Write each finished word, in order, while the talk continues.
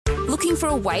Looking for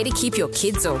a way to keep your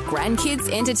kids or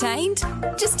grandkids entertained?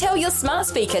 Just tell your smart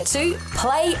speaker to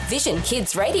play Vision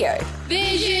Kids Radio.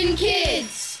 Vision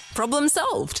Kids! Problem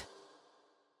solved.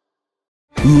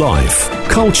 Life,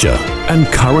 culture, and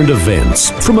current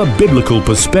events from a biblical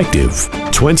perspective.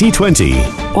 2020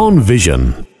 on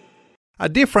Vision. A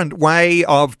different way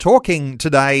of talking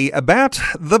today about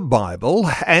the Bible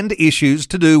and issues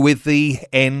to do with the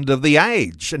end of the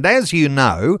age. And as you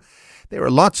know, there are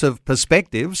lots of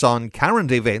perspectives on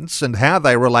current events and how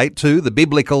they relate to the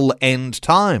biblical end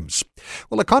times.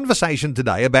 Well, a conversation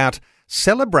today about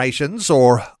celebrations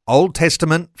or Old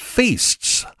Testament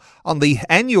feasts on the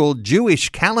annual Jewish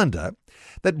calendar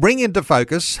that bring into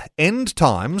focus end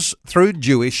times through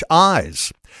Jewish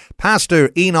eyes. Pastor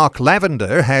Enoch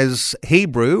Lavender has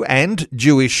Hebrew and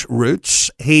Jewish roots.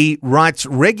 He writes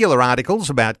regular articles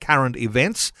about current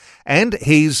events, and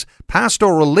he's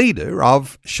pastoral leader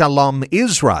of Shalom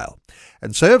Israel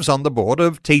and serves on the board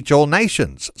of Teach All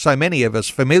Nations, so many of us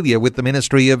familiar with the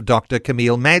ministry of Dr.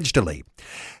 Kameel Majdali.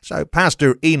 So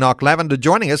Pastor Enoch Lavender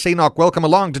joining us. Enoch, welcome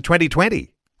along to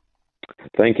 2020.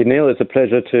 Thank you, Neil. It's a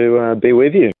pleasure to be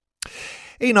with you.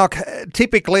 Enoch,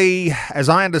 typically, as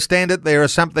I understand it, there are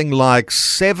something like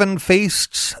 7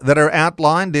 feasts that are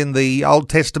outlined in the Old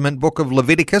Testament book of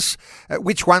Leviticus.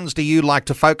 Which ones do you like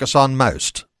to focus on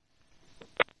most?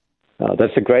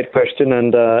 That's a great question.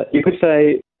 And you could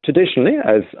say, traditionally,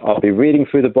 as I'll be reading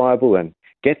through the Bible and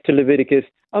get to Leviticus,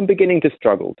 I'm beginning to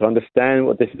struggle to understand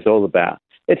what this is all about.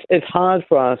 It's hard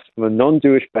for us from a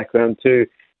non-Jewish background to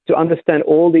understand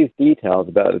all these details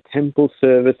about the temple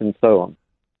service and so on.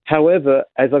 However,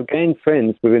 as I've gained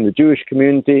friends within the Jewish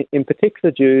community, in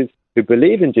particular Jews who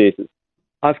believe in Jesus,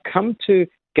 I've come to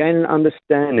gain an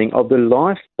understanding of the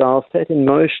lifestyle set in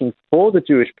motion for the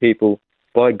Jewish people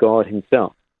by God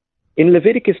himself. In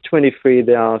Leviticus 23,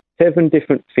 there are 7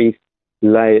 different feasts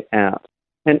laid out,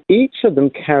 and each of them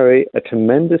carry a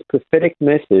tremendous prophetic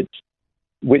message,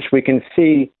 which we can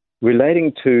see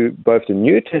relating to both the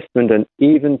New Testament and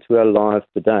even to our lives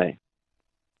today.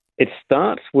 It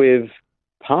starts with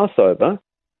Passover,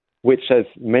 which, as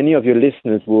many of your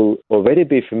listeners will already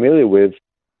be familiar with,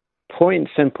 points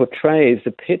and portrays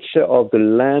the picture of the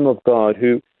Lamb of God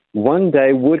who one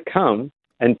day would come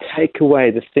and take away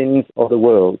the sins of the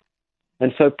world.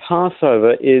 And so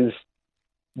Passover is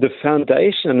the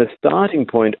foundation and the starting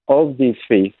point of these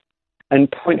feasts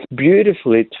and points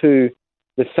beautifully to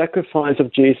the sacrifice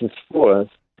of Jesus for us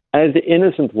as the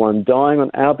innocent one dying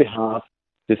on our behalf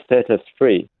to set us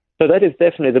free. So that is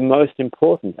definitely the most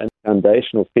important and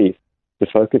foundational feast to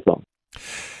focus on.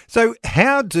 So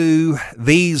how do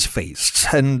these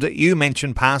feasts, and you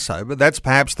mentioned Passover, that's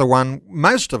perhaps the one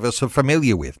most of us are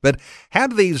familiar with, but how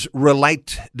do these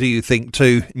relate, do you think,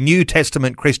 to New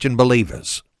Testament Christian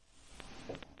believers?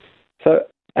 So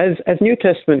as New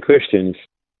Testament Christians,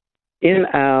 in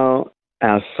our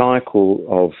cycle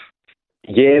of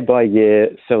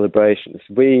year-by-year celebrations,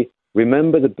 we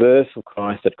remember the birth of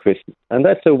Christ at Christmas, and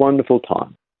that's a wonderful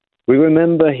time. We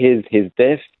remember his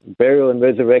death, burial, and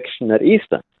resurrection at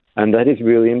Easter, and that is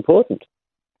really important.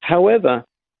 However,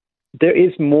 there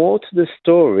is more to the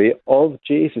story of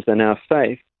Jesus and our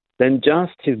faith than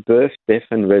just his birth, death,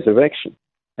 and resurrection.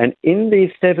 And in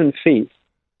these 7 feasts,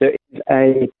 there is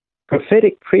a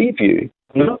prophetic preview,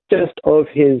 not just of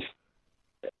his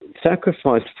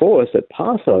sacrifice for us at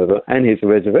Passover and his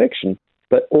resurrection,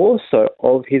 but also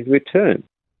of his return.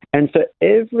 And so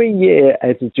every year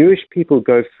as the Jewish people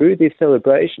go through these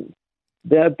celebrations,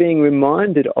 they are being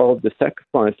reminded of the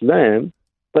sacrificed lamb,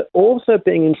 but also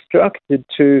being instructed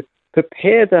to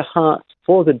prepare their hearts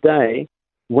for the day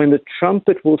when the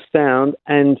trumpet will sound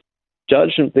and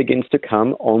judgment begins to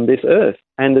come on this earth,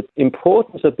 and the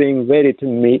importance of being ready to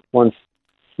meet one's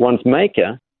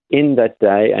Maker in that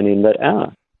day and in that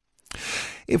hour.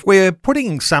 If we're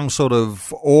putting some sort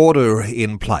of order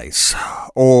in place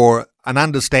or an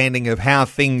understanding of how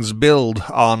things build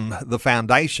on the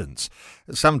foundations,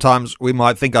 sometimes we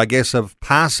might think, I guess, of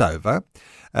Passover,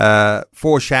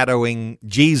 foreshadowing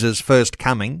Jesus' first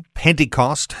coming,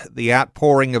 Pentecost, the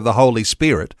outpouring of the Holy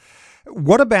Spirit.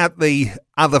 What about the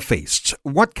other feasts?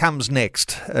 What comes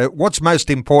next? What's most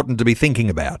important to be thinking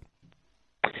about?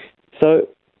 So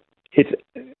it's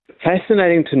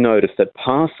fascinating to notice that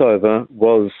Passover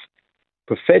was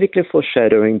prophetically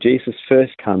foreshadowing Jesus'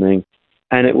 first coming,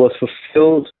 and it was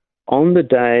fulfilled on the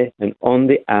day and on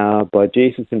the hour by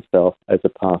Jesus himself as the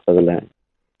Passover lamb.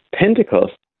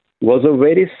 Pentecost was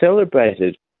already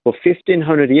celebrated for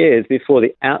 1,500 years before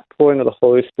the outpouring of the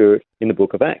Holy Spirit in the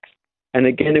book of Acts. And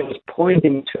again, it was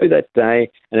pointing to that day,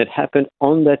 and it happened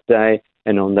on that day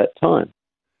and on that time.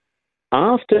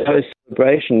 after those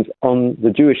celebrations on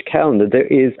the Jewish calendar, there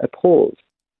is a pause.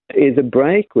 There is a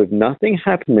break with nothing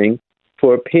happening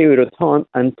for a period of time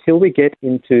until we get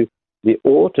into the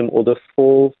autumn or the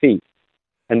fall feast.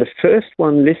 And the first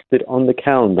one listed on the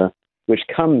calendar, which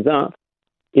comes up,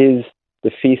 is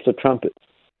the Feast of Trumpets.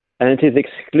 And it is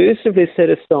exclusively set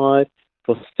aside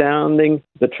for sounding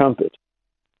the trumpet.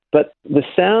 But the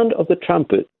sound of the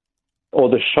trumpet, or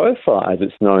the shofar as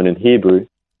it's known in Hebrew,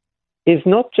 is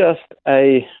not just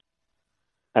a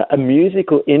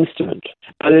musical instrument,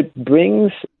 but it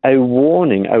brings a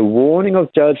warning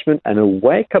of judgment and a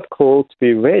wake-up call to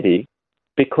be ready,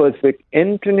 because we're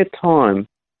entering a time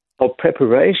of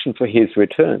preparation for his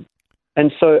return.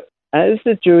 And so as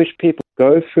the Jewish people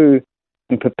go through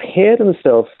and prepare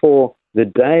themselves for the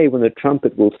day when the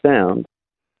trumpet will sound,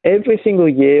 every single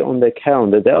year on their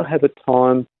calendar, they'll have a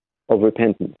time of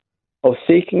repentance, of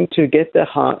seeking to get their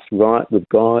hearts right with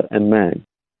God and man.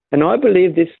 And I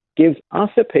believe this gives us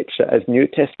a picture as New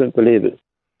Testament believers,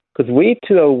 because we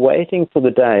too are waiting for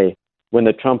the day when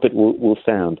the trumpet will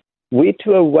sound. We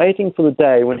too are waiting for the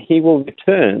day when he will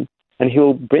return and he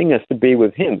will bring us to be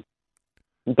with him.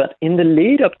 But in the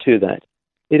lead up to that,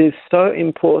 it is so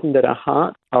important that our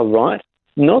hearts are right,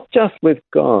 not just with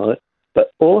God,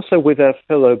 but also with our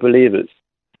fellow believers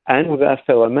and with our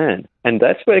fellow man. And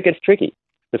that's where it gets tricky,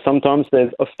 because sometimes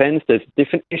there's offense, there's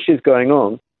different issues going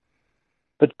on.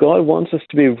 But God wants us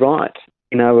to be right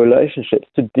in our relationships,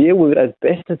 to deal with it as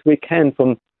best as we can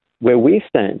from where we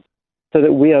stand, so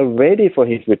that we are ready for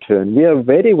his return. We are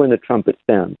ready when the trumpet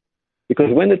sounds.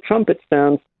 Because when the trumpet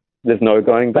sounds, there's no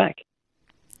going back.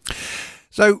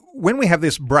 So when we have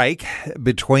this break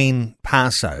between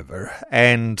Passover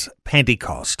and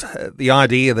Pentecost, the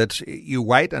idea that you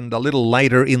wait and a little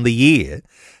later in the year,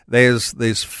 there's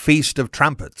this Feast of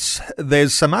Trumpets.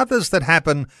 There's some others that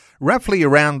happen roughly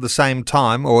around the same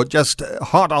time or just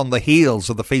hot on the heels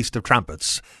of the Feast of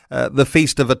Trumpets, the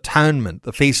Feast of Atonement,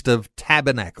 the Feast of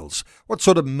Tabernacles. What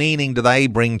sort of meaning do they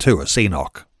bring to us,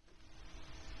 Enoch?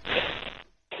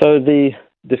 So the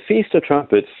Feast of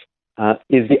Trumpets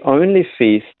is the only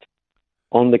feast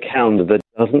on the calendar that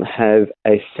doesn't have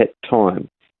a set time.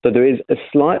 So there is a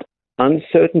slight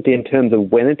uncertainty in terms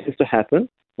of when it is to happen.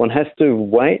 One has to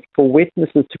wait for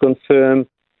witnesses to confirm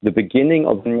the beginning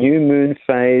of the new moon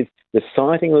phase, the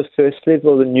sighting of the first sliver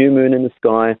of the new moon in the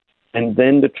sky, and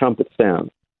then the trumpet sounds.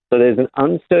 So there's an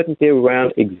uncertainty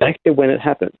around exactly when it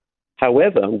happens.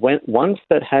 However, once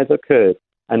that has occurred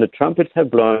and the trumpets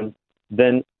have blown,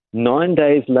 then 9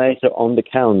 days later on the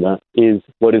calendar is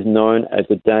what is known as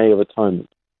the Day of Atonement.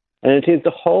 And it is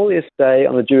the holiest day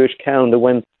on the Jewish calendar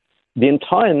when the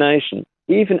entire nation,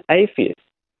 even atheists,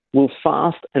 will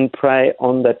fast and pray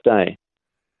on that day.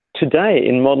 Today,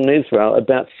 in modern Israel,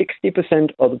 about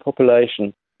 60% of the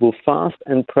population will fast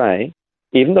and pray,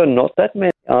 even though not that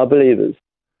many are believers,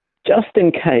 just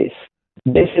in case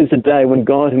this is the day when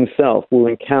God himself will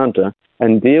encounter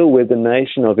and deal with the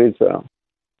nation of Israel.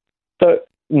 So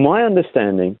my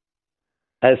understanding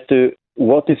as to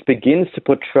what this begins to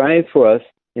portray for us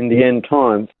in the end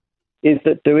times is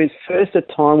that there is first a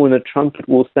time when the trumpet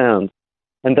will sound,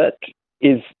 and that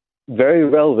is very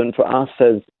relevant for us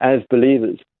as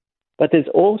believers. But there's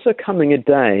also coming a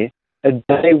day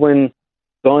when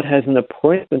God has an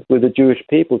appointment with the Jewish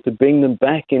people to bring them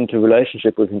back into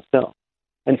relationship with himself.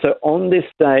 And so on this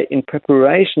day, in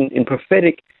preparation, in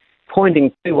prophetic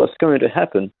pointing to what's going to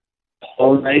happen, the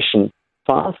whole nation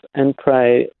fast and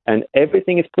pray, and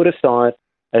everything is put aside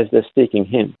as they're seeking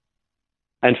him.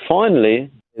 And finally,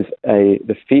 is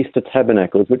the Feast of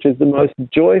Tabernacles, which is the most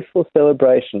joyful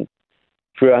celebration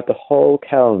throughout the whole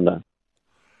calendar.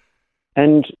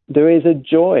 And there is a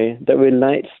joy that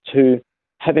relates to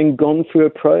having gone through a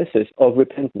process of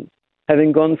repentance,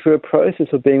 having gone through a process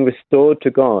of being restored to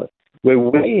God, where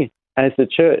we, as the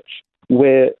church,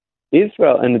 where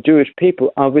Israel and the Jewish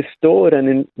people are restored and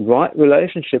in right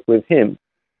relationship with him.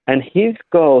 And his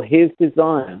goal, his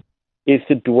desire, is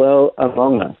to dwell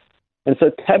among us. And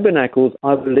so tabernacles,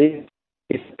 I believe,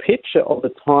 is a picture of the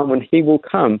time when he will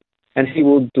come and he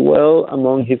will dwell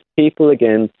among his people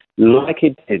again, like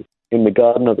he did in the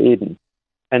Garden of Eden.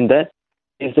 And that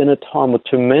is in a time of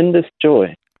tremendous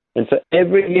joy. And so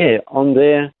every year on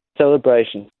their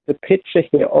celebration, the picture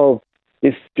here of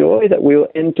this joy that we will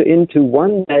enter into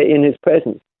one day in his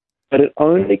presence. But it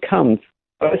only comes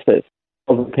from the process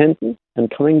of repentance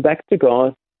and coming back to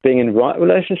God, being in right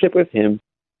relationship with him,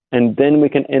 and then we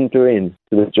can enter into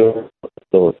the joy of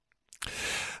the Lord.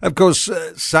 Of course,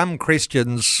 some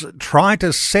Christians try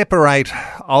to separate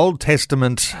Old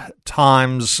Testament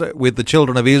times with the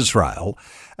children of Israel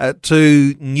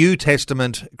to New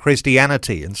Testament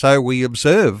Christianity. And so we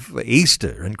observe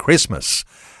Easter and Christmas,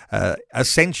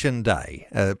 Ascension Day,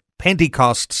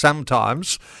 Pentecost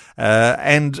sometimes,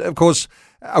 and of course,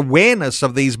 awareness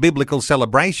of these biblical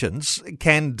celebrations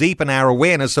can deepen our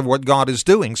awareness of what God is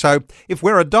doing. So if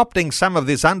we're adopting some of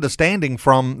this understanding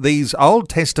from these Old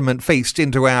Testament feasts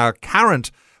into our current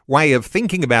way of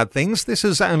thinking about things, this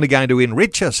is only going to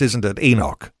enrich us, isn't it,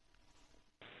 Enoch?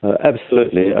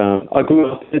 Absolutely. I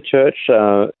grew up in the church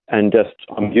and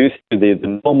I'm used to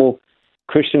the normal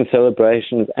Christian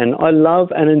celebrations, and I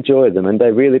love and enjoy them, and they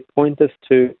really point us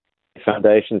to the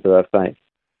foundations of our faith.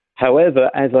 However,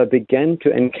 as I began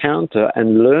to encounter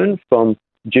and learn from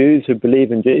Jews who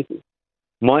believe in Jesus,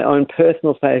 my own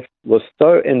personal faith was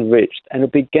so enriched, and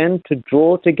it began to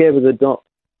draw together the dots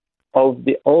of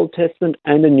the Old Testament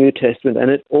and the New Testament,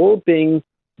 and it all being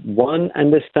one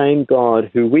and the same God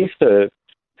who we serve,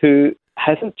 who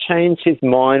hasn't changed his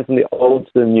mind from the old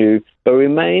to the new, but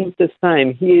remains the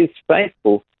same. He is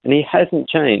faithful, and he hasn't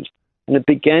changed. And it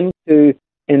began to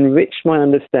enrich my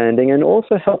understanding and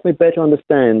also help me better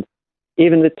understand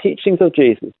even the teachings of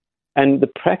Jesus and the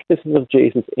practices of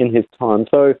Jesus in his time.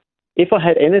 So if I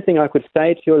had anything I could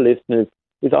say to your listeners,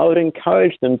 is I would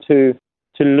encourage them to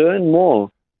learn more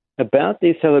about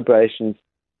these celebrations,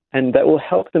 and that will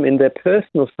help them in their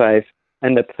personal faith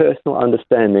and their personal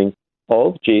understanding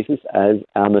of Jesus as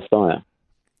our Messiah.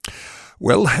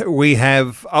 Well, we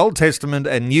have Old Testament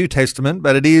and New Testament,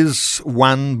 but it is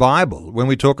one Bible. When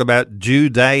we talk about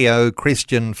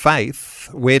Judeo-Christian faith,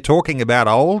 we're talking about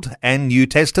Old and New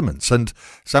Testaments. And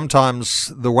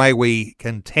sometimes the way we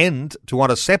can tend to want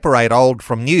to separate old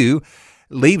from new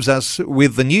leaves us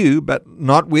with the new, but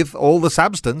not with all the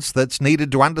substance that's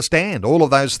needed to understand all of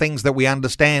those things that we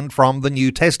understand from the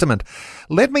New Testament.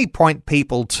 Let me point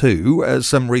people to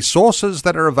some resources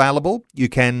that are available. You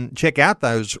can check out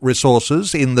those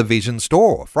resources in the Vision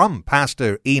Store from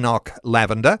Pastor Enoch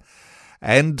Lavender.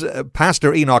 And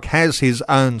Pastor Enoch has his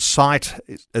own site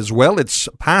as well. It's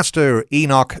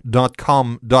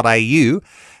pastorenoch.com.au.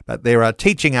 But there are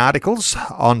teaching articles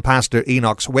on Pastor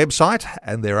Enoch's website,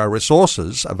 and there are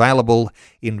resources available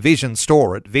in Vision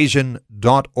Store at vision.org.au.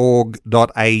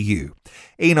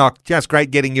 Enoch, just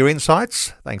great getting your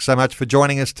insights. Thanks so much for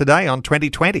joining us today on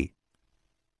 2020.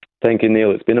 Thank you,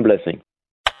 Neil. It's been a blessing.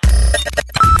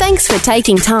 Thanks for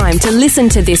taking time to listen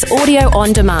to this audio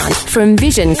on demand from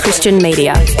Vision Christian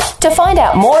Media. To find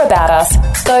out more about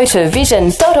us, go to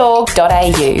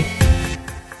vision.org.au.